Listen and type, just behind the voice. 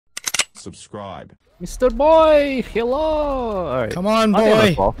subscribe. Mr. Boy, hello. All right. Come on,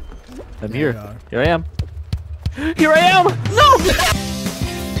 boy. I'm here. Here I am. Here I am. No.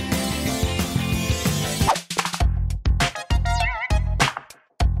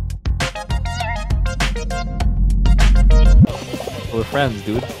 We're friends,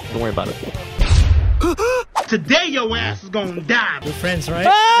 dude. Don't worry about it. Today your ass is gonna die. We're friends, right?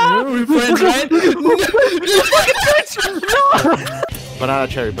 Ah! We're friends, right? Banana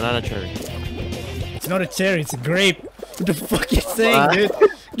cherry, banana cherry. It's not a cherry, it's a grape. What the fuck you saying, dude?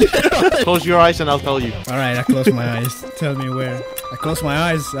 Close your eyes and I'll tell you. Alright, I close my eyes. Tell me where. I close my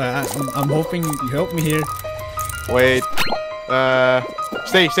eyes. I'm hoping you help me here. Wait.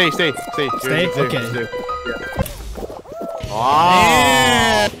 Stay. Stay? Okay. Stay.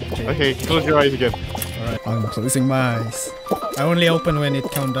 Oh. Okay, close your eyes again. Alright, I'm closing my eyes. I only open when it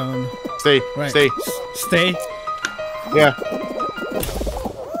count down. Stay. Right. Stay. Stay? Yeah.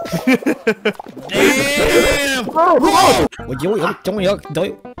 Damn!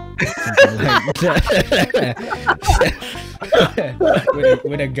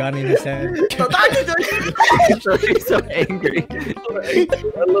 with a gun in his hand. He's so angry.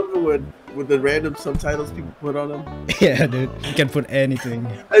 I love it with the random subtitles people put on them. Yeah, dude. You can put anything.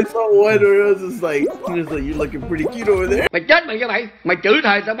 I saw one where it was just like, he was like, you're looking pretty cute over there. Mày chết mày cái mày, mày chửi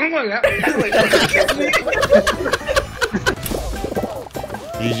thầy sao bắn rồi đó.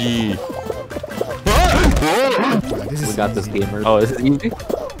 GG. We got this gamer. Oh, this is easy?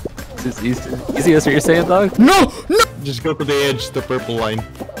 This is easy. Easy, that's what you're saying, dog? No! No! Just go to the edge, the purple line.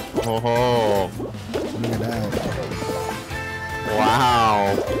 Oh. Look at that.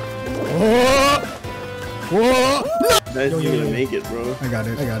 Wow. Whoa! Whoa! No! That's gonna make it, bro. I got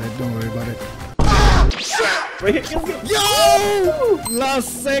it. Don't worry about it. Right here, go. Yo!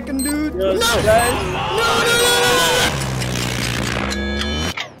 Last second, dude. Yo, No! Guys.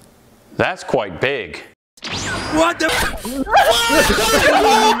 That's quite big. What the?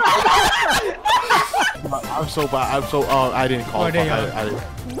 I'm so bad. I'm so. I didn't qualify.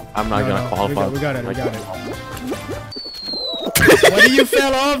 I'm not gonna qualify. We got it. What do you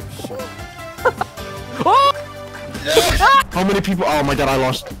fell off? Oh! How many people? Oh my god, I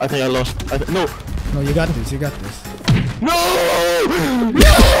lost. I think I lost. No. No, you got this. No!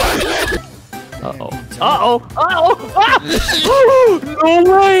 Uh-oh. No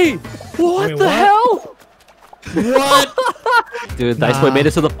way! What the hell? What? Dude, Diceboi made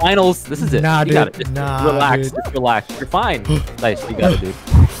it to the finals. This is it. Nah, you got it. dude. Just Nah, relax. dude. Just relax. You're fine. Dice, you got it, dude.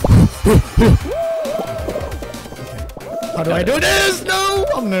 How do I do this? No!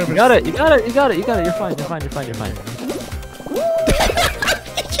 I'm nervous. You got it. You're fine.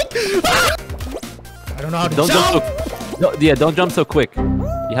 I don't know how to Don't jump. jump so. No, don't jump so quick.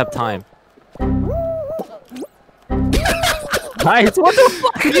 You have time. Guys, what the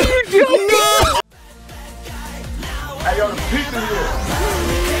fuck are you doing? No! I got a piece of you.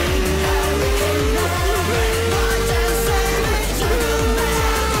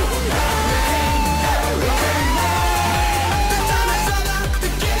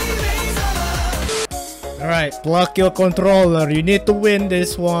 Alright, block your controller. You need to win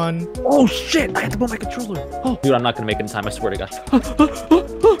this one. Oh shit! I had to put my controller. Oh, dude, I'm not gonna make it in time. I swear to God.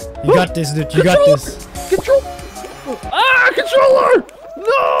 You got this, dude. You got this. Control. Ah, controller!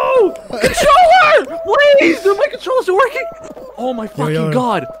 No! Controller! Please! Dude, my controller's working! Oh my fucking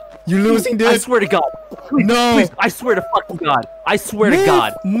god! You're losing, dude. I swear to God. Please, No! Please, I swear to fucking God. I swear to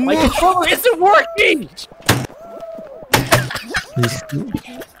God. My No. controller isn't working!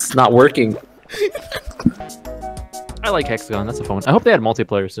 It's not working. I like Hexagon, that's a fun one. I hope they had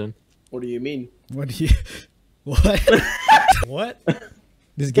multiplayer soon. What do you mean? What do you... What? What?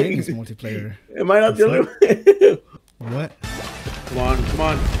 This game is multiplayer. Am I not the only one? What? Come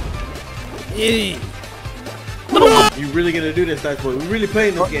on. Yeah. You really gonna do this, Diceboi? We're really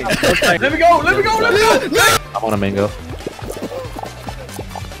playing this game. Let me go! I'm on a mango.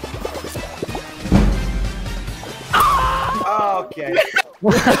 Okay.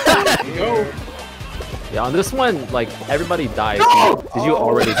 Go. Yeah, on this one, like, everybody dies. No! Did you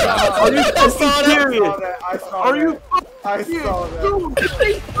already die? Are you I saw that. Dude,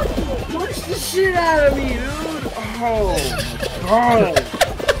 they pushed the shit out of me, dude. Oh my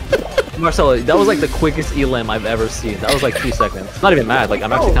god. Marcelo, that was like the quickest elim I've ever seen. That was like 2 seconds. Not even mad, like,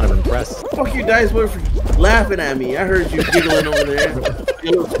 I'm actually kind of impressed. Fuck you, Diceboi, for laughing at me. I heard you giggling over there.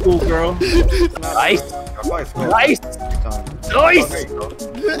 You little school girl. Nice!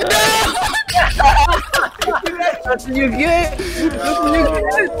 That's what you get!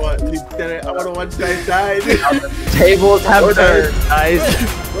 I want to watch guys die. Tables have turned, guys.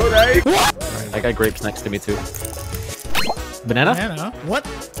 Go, Dice. I got grapes next to me too. Banana? Banana? What?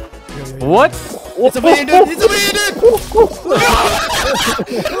 What? It's a banana, dude! It's a banana, dude!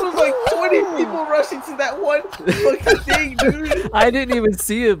 There was like 20 people rushing to that one fucking thing, dude. I didn't even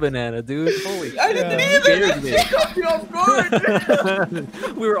see a banana, dude. Holy I didn't either. That shit caught me off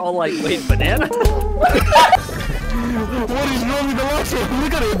guard. We were all like, wait, banana? What is wrong with the last one?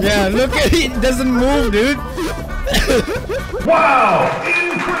 Look at it. Yeah, look at it. It doesn't move, dude. Wow!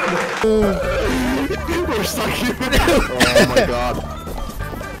 Incredible! We're stuck here. Oh my god.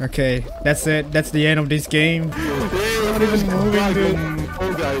 Okay, that's it. That's the end of this game. Not even moving, dude.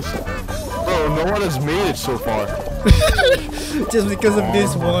 Oh, guys. Bro, no one has made it so far. Just because of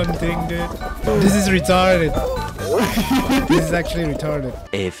this one thing, dude. This is retarded. This is actually retarded.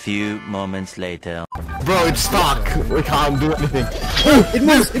 A few moments later. Bro, it's stuck. We can't do anything. It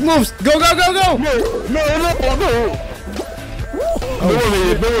moves! It moves! Go, go, go, go! No! No! No one made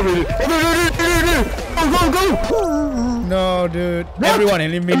it. No one made it. Oh, no. Go! No, dude. Everyone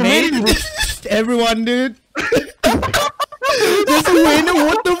eliminated. Everyone, dude. There's a winner.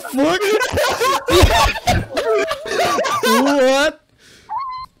 What the fuck? What?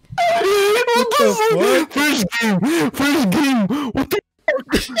 What the fuck? First game. What the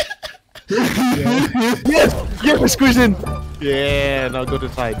Yes, squeeze in. Yeah, now go to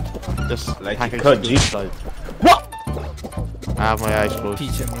the side. Just like cut G side. What? I have my eyes closed.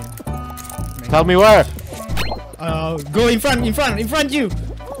 Tell me where. Go in front you.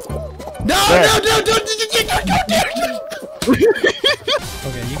 No, Where? no, don't go there.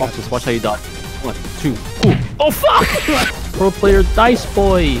 Okay, you got this. Watch how you dodge. 1, 2, cool. Oh fuck! Pro player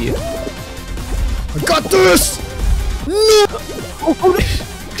Diceboi. I got this. No. Oh,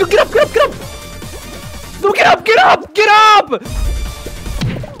 dude, get up! No, get up!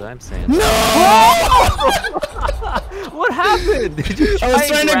 That's what I'm saying. No! What happened? Did you try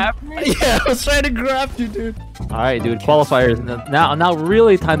and grab me? Yeah, I was trying to grab you, dude. Alright, dude, qualifiers. Now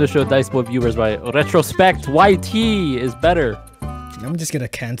really time to show Diceboi viewers why Retrospect YT is better. I'm just gonna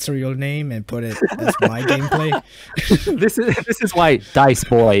cancel your name and put it as my gameplay. This is why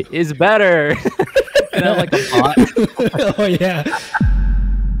Diceboi is better. And I like a bot. Oh yeah.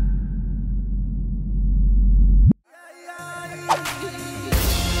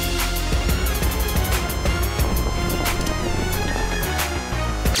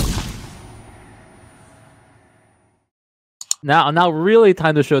 Now really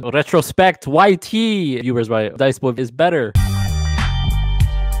time to show Retrospect YT viewers why Diceboi is better.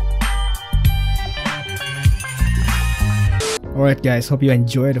 Alright guys, hope you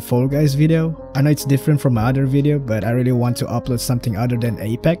enjoyed the Fall Guys video. I know it's different from my other video, but I really want to upload something other than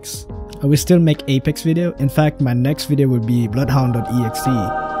Apex. I will still make Apex video. In fact, my next video will be Bloodhound.exe.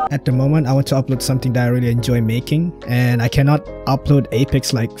 At the moment, I want to upload something that I really enjoy making, and I cannot upload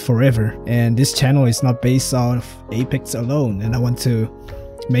Apex like forever. And this channel is not based off Apex alone, and I want to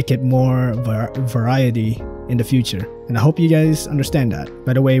make it more variety in the future. And I hope you guys understand that.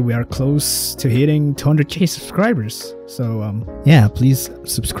 By the way, we are close to hitting 200k subscribers. So yeah, please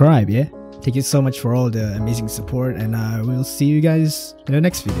subscribe, yeah? Thank you so much for all the amazing support, and I will see you guys in the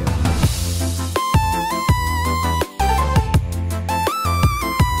next video.